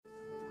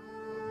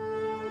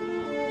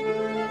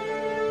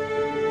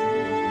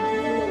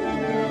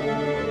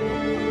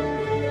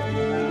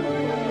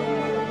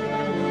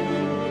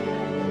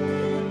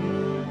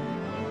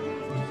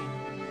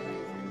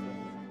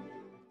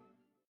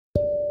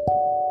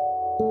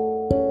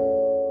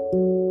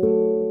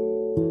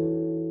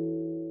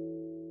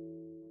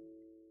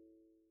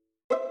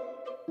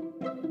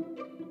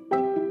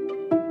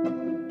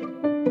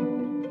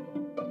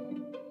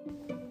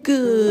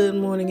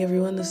morning,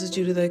 everyone. This is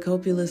Judith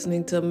Acope. You're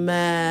listening to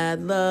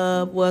Mad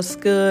Love. What's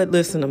good?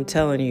 Listen, I'm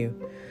telling you,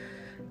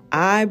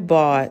 I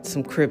bought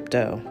some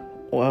crypto,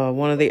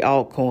 one of the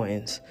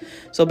altcoins.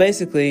 So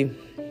basically,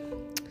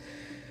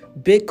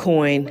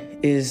 Bitcoin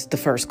is the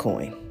first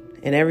coin,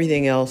 and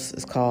everything else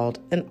is called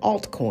an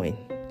altcoin,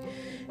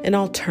 an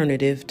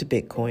alternative to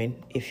Bitcoin,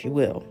 if you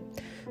will.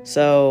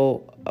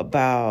 So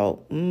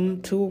about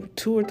 2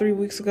 or 3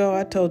 weeks ago,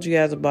 I told you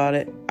guys about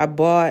it.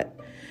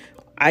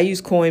 I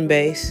use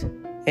Coinbase,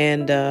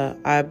 and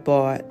I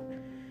bought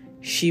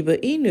Shiba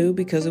Inu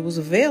because it was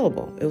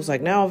available. It was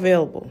like now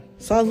available.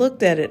 So I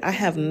looked at it. I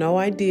have no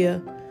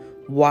idea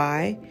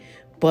why,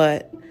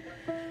 but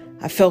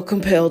I felt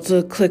compelled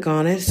to click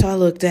on it. So I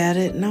looked at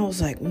it and I was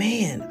like,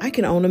 man, I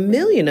can own 1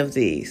 million of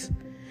these.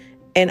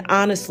 And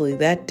honestly,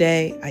 that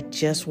day, I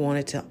just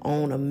wanted to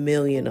own 1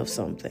 million of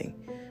something.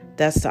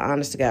 That's the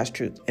honest to God's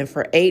truth. And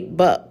for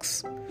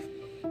 $8,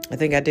 I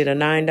think I did a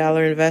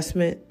 $9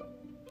 investment.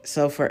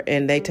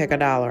 And they take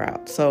 $1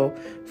 out. So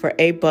for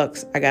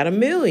 $8, I got 1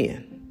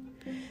 million.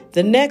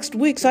 The next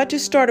week, so I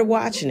just started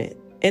watching it.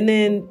 And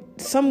then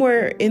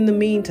somewhere in the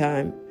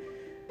meantime,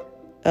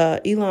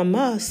 Elon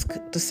Musk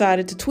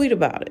decided to tweet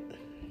about it.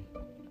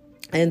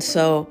 And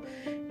so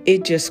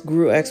it just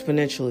grew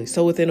exponentially.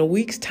 So within a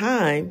week's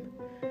time,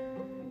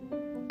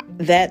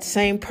 that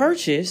same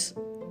purchase,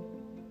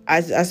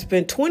 I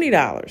spent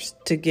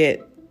 $20 to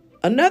get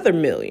another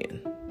 1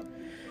 million.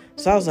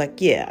 So I was like,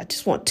 yeah, I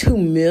just want 2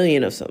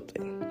 million of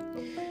something.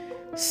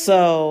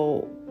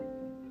 So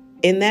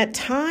in that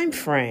time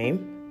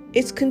frame,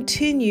 it's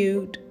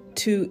continued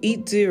to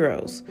eat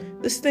zeros.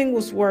 This thing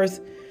was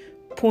worth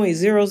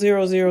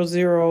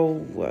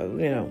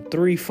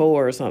 0.00034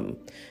 or something.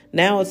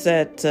 Now it's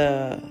at,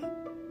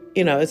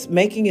 it's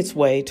making its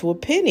way to a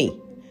penny,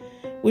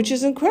 which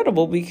is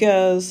incredible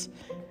because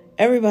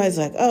everybody's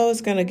like, oh, it's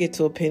going to get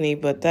to a penny,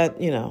 but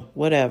that,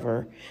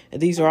 whatever.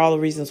 And these are all the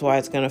reasons why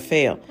it's going to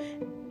fail.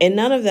 And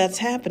none of that's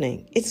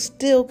happening. It's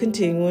still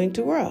continuing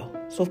to grow.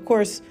 So, of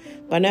course,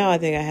 by now I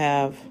think I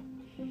have, for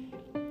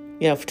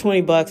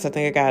 $20, I think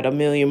I got 1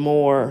 million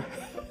more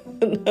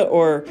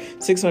or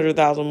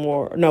 600,000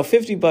 more. No,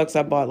 $50,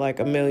 I bought like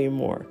 1 million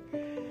more.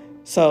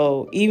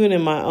 So even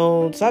in my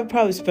own, so I've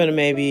probably spent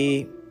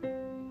maybe,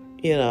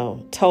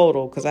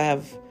 total, because I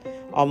have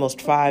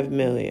almost 5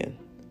 million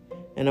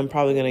and I'm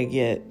probably going to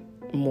get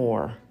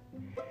more.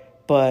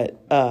 But,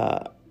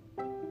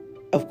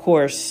 of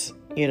course,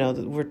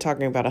 we're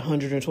talking about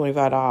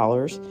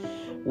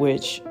 $125,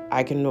 which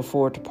I can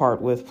afford to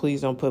part with.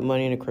 Please don't put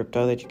money into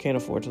crypto that you can't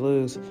afford to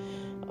lose.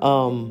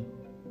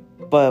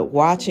 But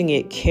watching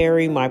it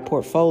carry my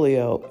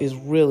portfolio is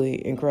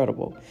really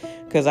incredible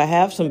because I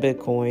have some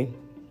Bitcoin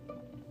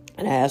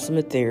and I have some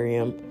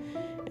Ethereum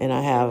and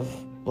I have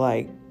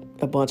like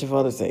a bunch of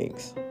other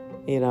things,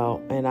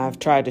 and I've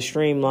tried to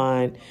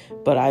streamline,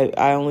 but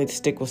I only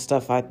stick with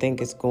stuff I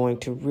think is going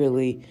to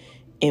really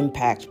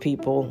impact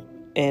people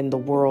and the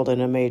world in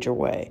a major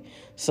way.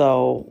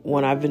 So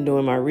when I've been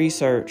doing my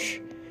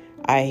research,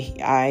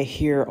 I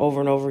hear over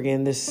and over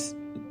again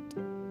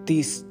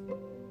these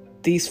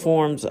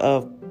forms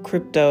of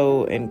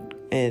crypto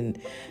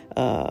and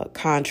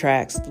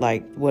contracts,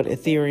 like what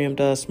Ethereum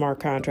does,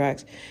 smart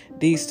contracts.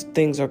 These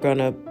things are going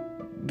to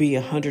be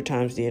 100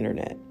 times the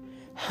internet.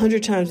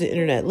 100 times the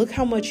internet. Look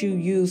how much you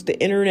use the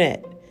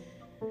internet.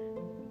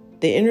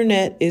 The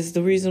internet is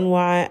the reason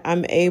why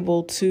I'm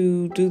able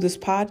to do this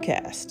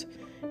podcast.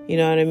 You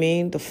know what I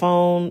mean? The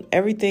phone,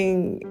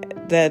 everything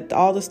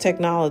all this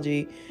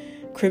technology,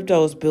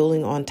 crypto is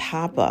building on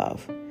top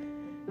of.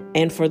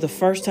 And for the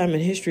first time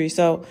in history.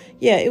 So,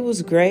 yeah, it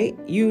was great.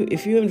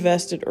 If you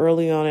invested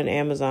early on in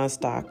Amazon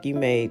stock, you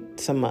made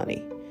some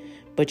money.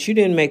 But you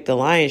didn't make the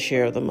lion's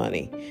share of the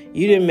money.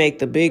 You didn't make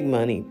the big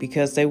money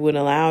because they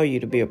wouldn't allow you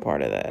to be a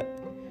part of that.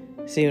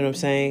 See what I'm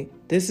saying?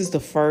 This is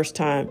the first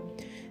time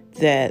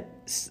that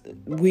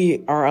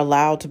we are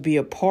allowed to be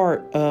a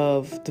part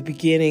of the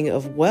beginning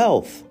of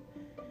wealth.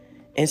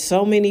 And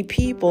so many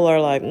people are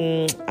like,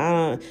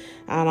 I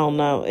don't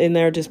know. And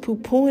they're just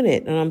poo-pooing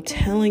it. And I'm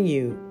telling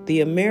you,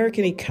 the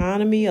American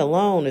economy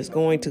alone is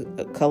going to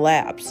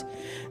collapse.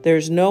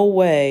 There's no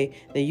way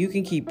that you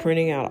can keep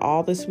printing out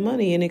all this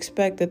money and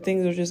expect that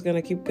things are just going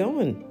to keep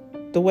going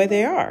the way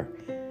they are.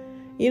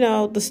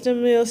 The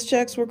stimulus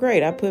checks were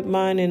great. I put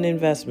mine in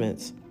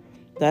investments.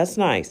 That's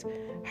nice.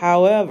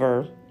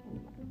 However,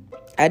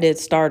 I did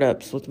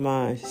startups with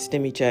my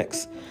stimmy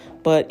checks.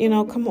 But,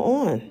 come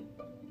on.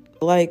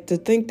 Like, to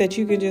think that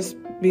you can just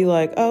be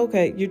like, oh,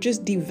 okay, you're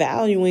just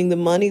devaluing the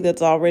money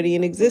that's already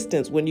in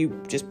existence when you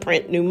just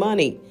print new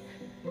money.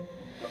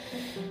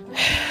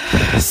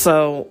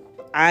 So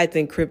I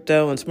think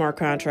crypto and smart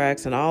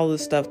contracts and all the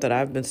stuff that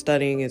I've been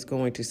studying is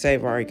going to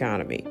save our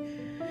economy.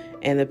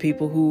 And the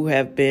people who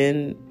have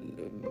been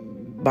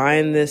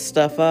buying this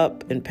stuff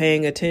up and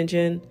paying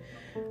attention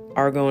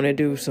are going to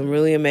do some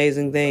really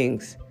amazing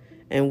things.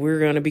 And we're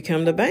going to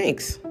become the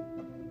banks.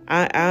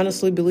 I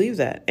honestly believe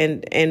that.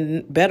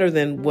 And better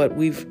than what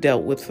we've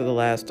dealt with for the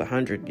last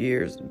 100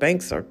 years.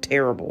 Banks are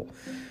terrible.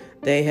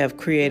 They have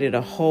created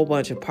a whole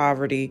bunch of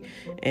poverty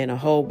and a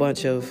whole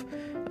bunch of,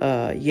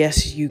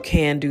 yes, you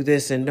can do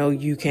this and no,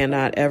 you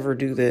cannot ever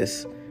do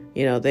this.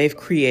 They've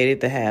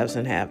created the haves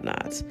and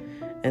have-nots.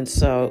 And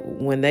so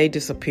when they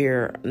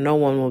disappear, no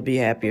one will be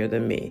happier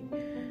than me.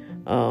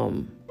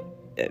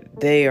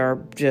 They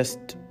are just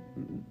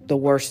the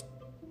worst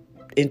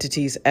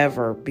entities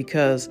ever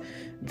because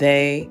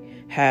they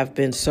have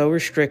been so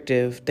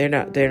restrictive. They're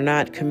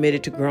not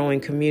committed to growing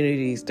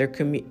communities. They're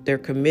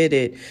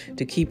committed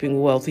to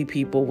keeping wealthy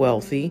people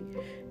wealthy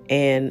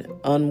and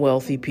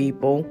unwealthy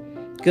people,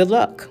 good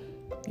luck.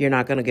 You're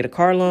not going to get a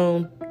car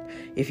loan.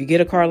 If you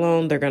get a car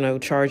loan, they're going to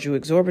charge you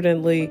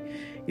exorbitantly.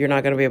 You're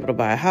not going to be able to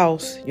buy a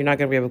house. You're not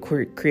going to be able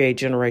to create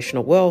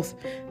generational wealth.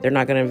 They're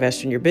not going to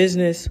invest in your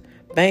business.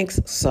 Banks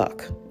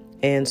suck.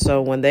 And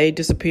so when they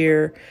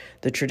disappear,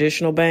 the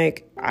traditional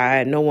bank,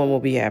 no one will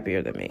be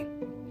happier than me.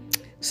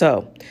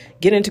 So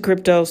get into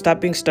crypto.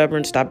 Stop being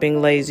stubborn. Stop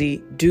being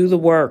lazy. Do the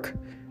work.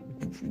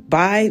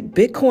 Buy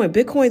Bitcoin.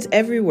 Bitcoin's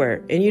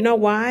everywhere. And you know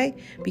why?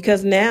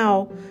 Because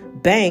now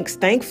banks,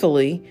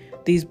 thankfully,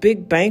 these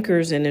big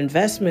bankers and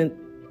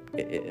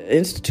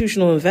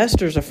institutional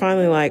investors are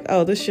finally like,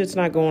 oh, this shit's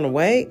not going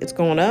away. It's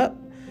going up.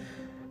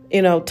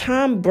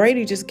 Tom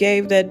Brady just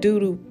gave that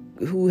dude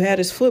who had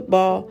his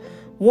football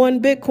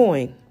 1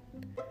 Bitcoin.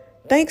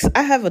 Thanks.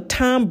 I have a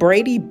Tom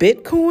Brady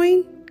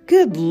Bitcoin.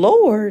 Good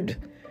Lord.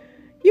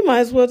 You might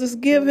as well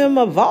just give him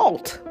a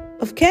vault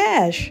of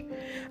cash.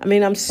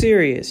 I'm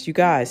serious. You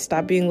guys,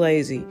 stop being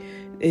lazy.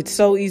 It's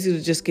so easy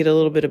to just get a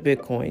little bit of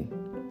Bitcoin.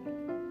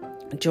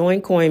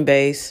 Join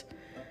Coinbase.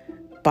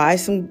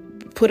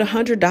 Put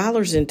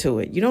 $100 into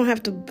it. You don't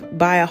have to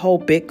buy a whole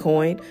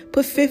Bitcoin.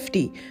 Put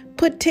 50,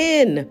 put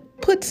 10,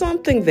 put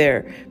something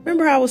there.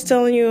 Remember how I was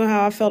telling you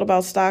how I felt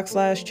about stocks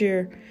last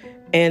year?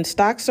 And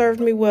stocks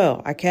served me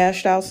well. I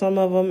cashed out some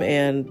of them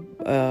and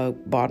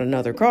bought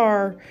another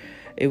car.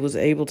 It was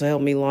able to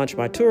help me launch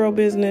my Turo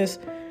business.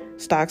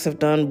 Stocks have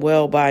done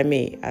well by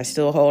me. I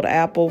still hold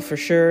Apple for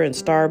sure, and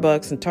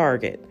Starbucks and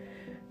Target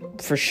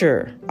for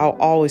sure. I'll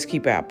always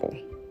keep Apple.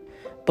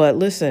 But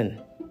listen,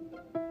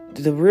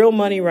 the real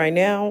money right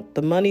now,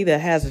 the money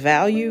that has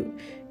value,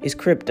 is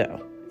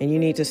crypto. And you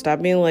need to stop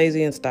being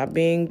lazy and stop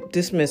being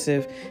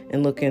dismissive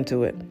and look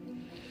into it.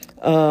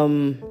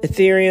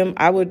 Ethereum,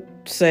 I would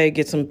say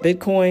get some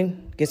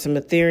Bitcoin, get some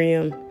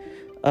Ethereum.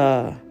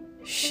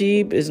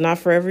 SHIB is not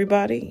for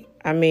everybody.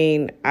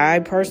 I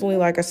personally,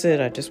 like I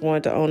said, I just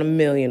wanted to own 1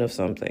 million of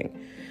something.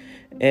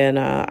 And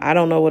I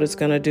don't know what it's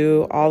going to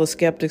do. All the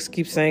skeptics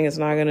keep saying it's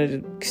not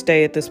going to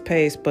stay at this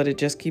pace, but it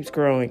just keeps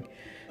growing.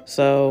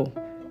 So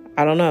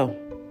I don't know.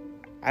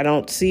 I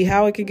don't see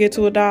how it could get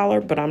to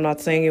 $1, but I'm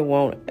not saying it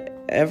won't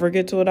ever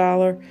get to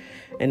 $1.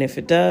 And if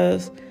it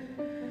does,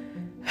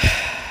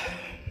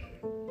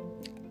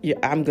 yeah,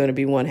 I'm going to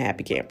be one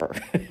happy camper.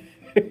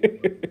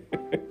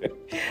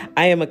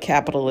 I am a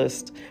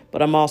capitalist,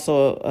 but I'm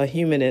also a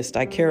humanist.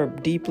 I care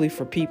deeply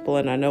for people,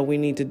 and I know we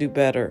need to do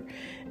better.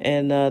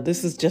 And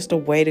this is just a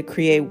way to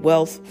create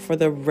wealth for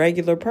the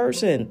regular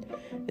person.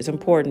 It's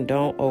important.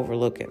 Don't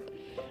overlook it.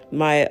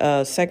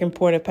 My second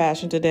point of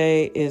passion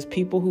today is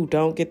people who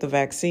don't get the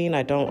vaccine.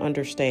 I don't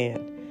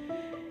understand.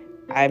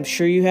 I'm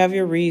sure you have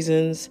your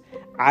reasons.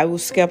 I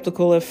was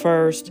skeptical at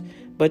first,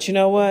 but you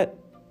know what?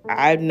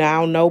 I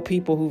now know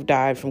people who've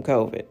died from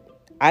COVID.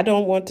 I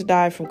don't want to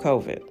die from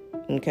COVID.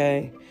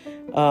 Okay.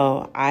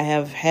 I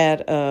have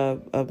had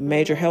a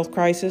major health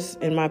crisis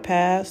in my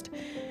past,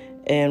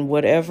 and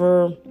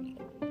whatever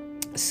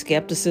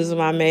skepticism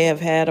I may have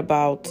had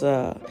about,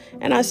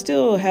 and I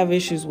still have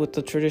issues with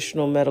the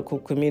traditional medical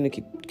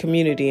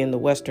community in the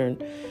Western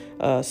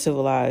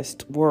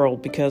civilized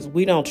world, because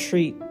we don't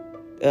treat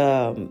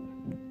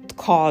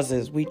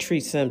causes, we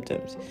treat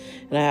symptoms.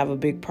 And I have a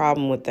big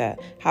problem with that.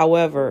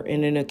 However,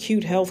 in an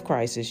acute health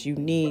crisis, you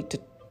need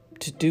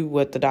to do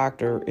what the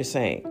doctor is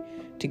saying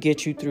to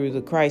get you through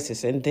the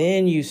crisis. And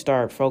then you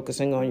start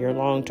focusing on your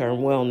long-term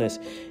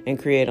wellness and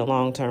create a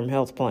long-term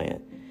health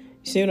plan.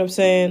 You see what I'm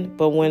saying?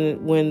 But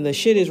when the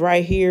shit is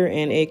right here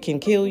and it can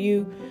kill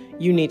you,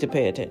 you need to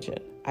pay attention.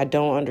 I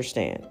don't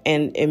understand.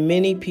 And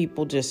many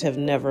people just have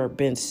never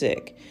been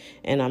sick.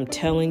 And I'm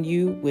telling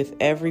you, with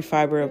every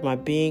fiber of my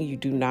being, you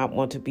do not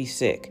want to be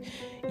sick.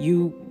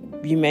 You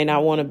may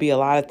not want to be a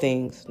lot of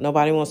things.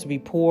 Nobody wants to be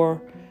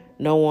poor.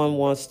 No one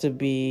wants to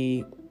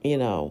be, I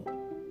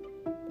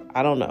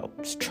don't know,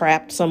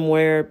 trapped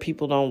somewhere.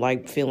 People don't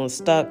like feeling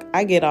stuck.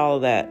 I get all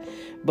of that.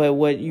 But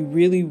what you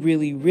really,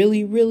 really,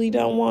 really, really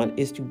don't want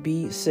is to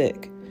be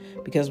sick.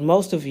 Because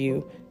most of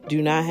you do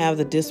not have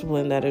the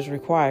discipline that is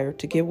required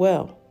to get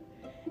well.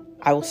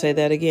 I will say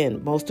that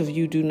again. Most of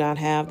you do not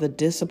have the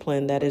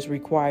discipline that is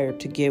required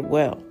to get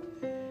well.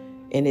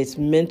 And it's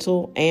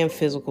mental and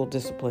physical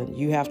discipline.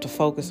 You have to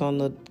focus on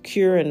the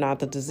cure and not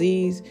the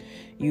disease.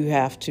 You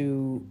have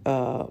to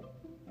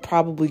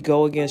probably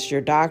go against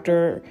your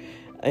doctor.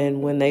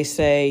 And when they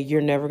say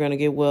you're never going to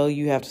get well,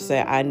 you have to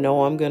say, I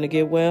know I'm going to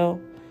get well.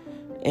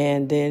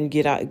 And then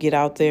get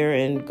out there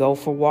and go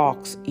for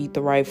walks, eat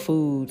the right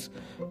foods,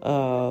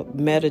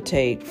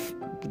 meditate,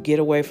 get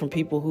away from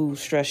people who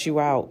stress you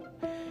out.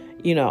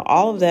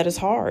 All of that is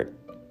hard.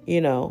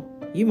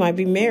 You might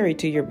be married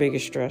to your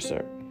biggest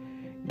stressor.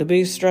 The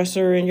biggest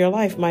stressor in your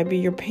life might be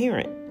your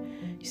parent.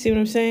 You see what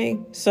I'm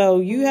saying? So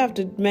you have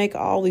to make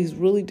all these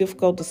really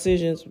difficult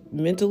decisions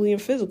mentally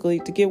and physically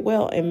to get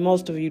well. And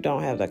most of you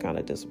don't have that kind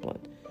of discipline.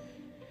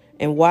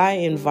 And why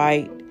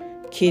invite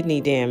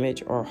kidney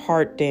damage or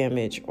heart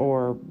damage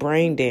or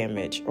brain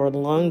damage or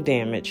lung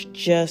damage?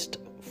 Just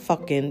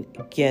fucking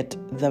get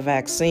the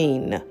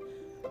vaccine.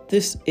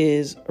 This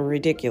is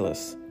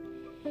ridiculous.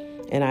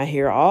 And I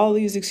hear all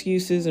these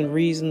excuses and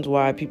reasons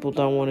why people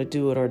don't want to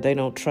do it, or they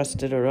don't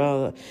trust it,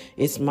 or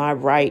it's my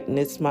right and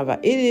it's my right.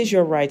 It is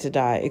your right to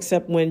die,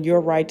 except when your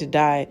right to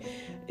die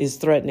is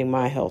threatening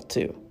my health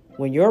too.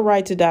 When your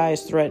right to die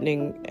is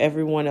threatening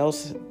everyone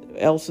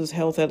else's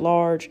health at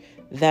large,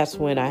 that's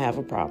when I have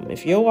a problem.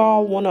 If you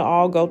all want to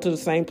all go to the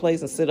same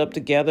place and sit up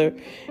together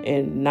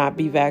and not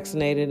be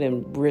vaccinated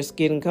and risk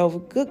getting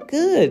COVID,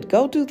 good.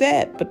 Go do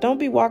that. But don't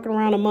be walking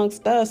around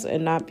amongst us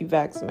and not be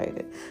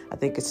vaccinated. I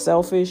think it's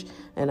selfish,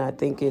 and I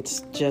think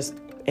it's just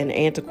an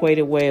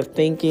antiquated way of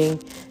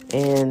thinking.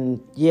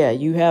 And yeah,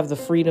 you have the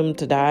freedom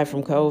to die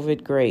from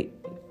COVID. Great.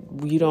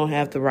 You don't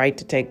have the right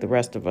to take the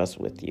rest of us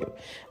with you.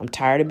 I'm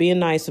tired of being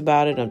nice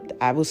about it.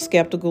 I was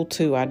skeptical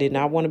too. I did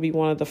not want to be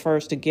one of the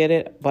first to get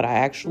it, but I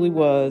actually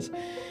was.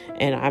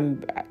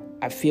 And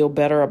I feel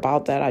better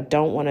about that. I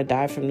don't want to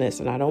die from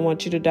this, and I don't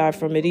want you to die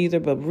from it either,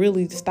 but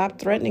really stop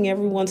threatening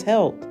everyone's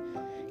health.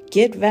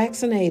 Get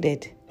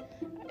vaccinated.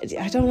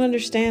 I don't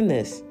understand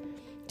this.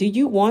 Do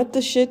you want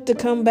the shit to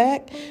come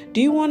back?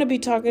 Do you want to be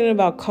talking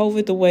about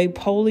COVID the way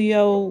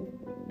polio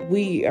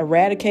we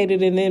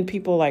eradicated, and then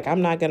people like,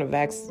 I'm not going to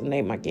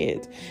vaccinate my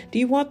kids? Do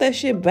you want that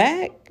shit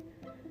back?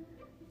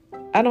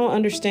 I don't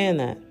understand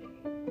that.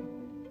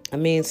 I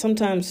mean,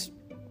 sometimes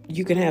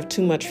you can have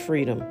too much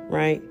freedom,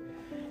 right?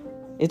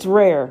 It's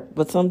rare,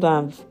 but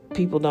sometimes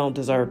people don't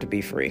deserve to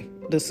be free.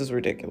 This is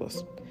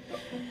ridiculous.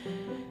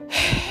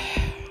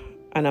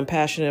 And I'm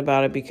passionate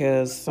about it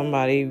because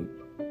somebody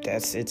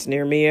it's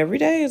near me every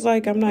day is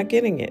like, I'm not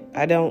getting it.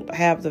 I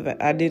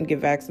didn't get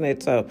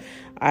vaccinated, so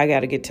I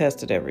got to get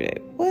tested every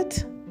day.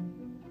 What?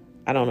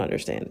 I don't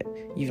understand it.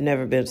 You've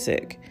never been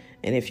sick.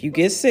 And if you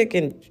get sick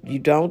and you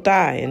don't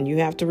die and you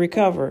have to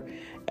recover,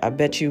 I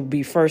bet you'll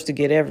be first to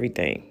get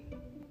everything,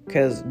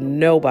 because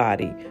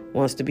nobody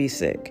wants to be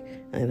sick.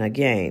 And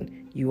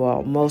again, you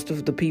all, most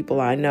of the people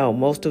I know,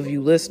 most of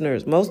you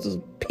listeners, most of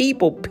the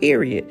people,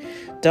 period,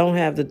 don't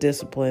have the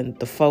discipline,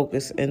 the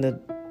focus, and the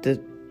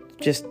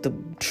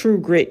true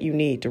grit you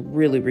need to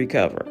really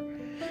recover.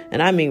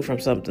 And I mean from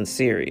something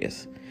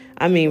serious.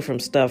 I mean from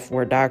stuff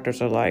where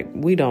doctors are like,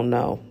 we don't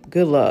know.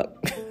 Good luck.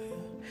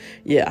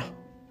 Yeah,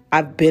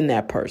 I've been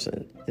that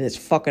person, and it's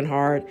fucking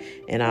hard,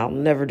 and I'll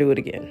never do it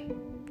again.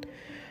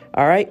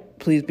 All right,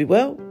 please be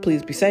well.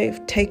 Please be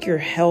safe. Take your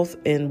health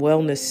and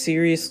wellness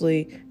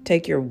seriously.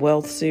 Take your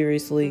wealth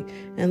seriously.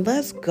 And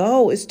let's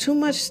go. It's too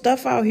much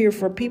stuff out here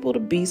for people to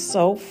be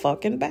so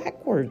fucking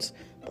backwards.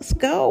 Let's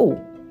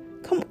go.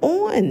 Come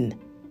on.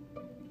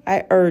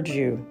 I urge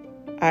you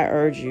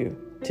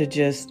to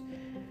just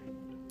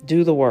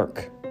do the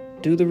work,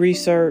 do the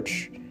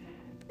research,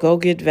 go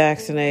get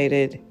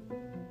vaccinated,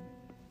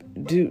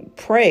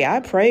 pray. I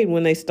prayed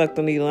when they stuck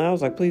the needle, and I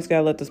was like, please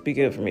God, let this be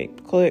good for me.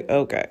 Click.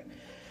 Okay.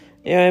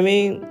 You know what I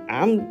mean?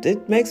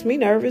 It makes me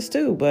nervous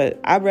too, but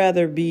I'd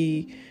rather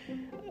be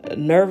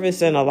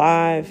nervous and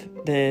alive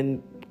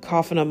than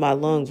coughing up my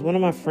lungs. One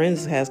of my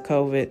friends has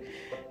COVID.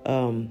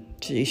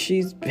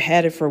 She's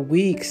had it for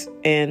weeks,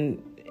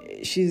 and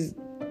she's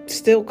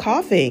still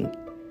coughing.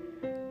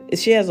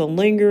 She has a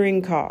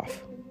lingering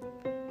cough.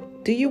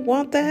 Do you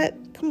want that?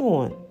 Come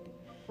on.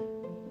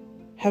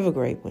 Have a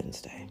great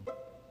Wednesday.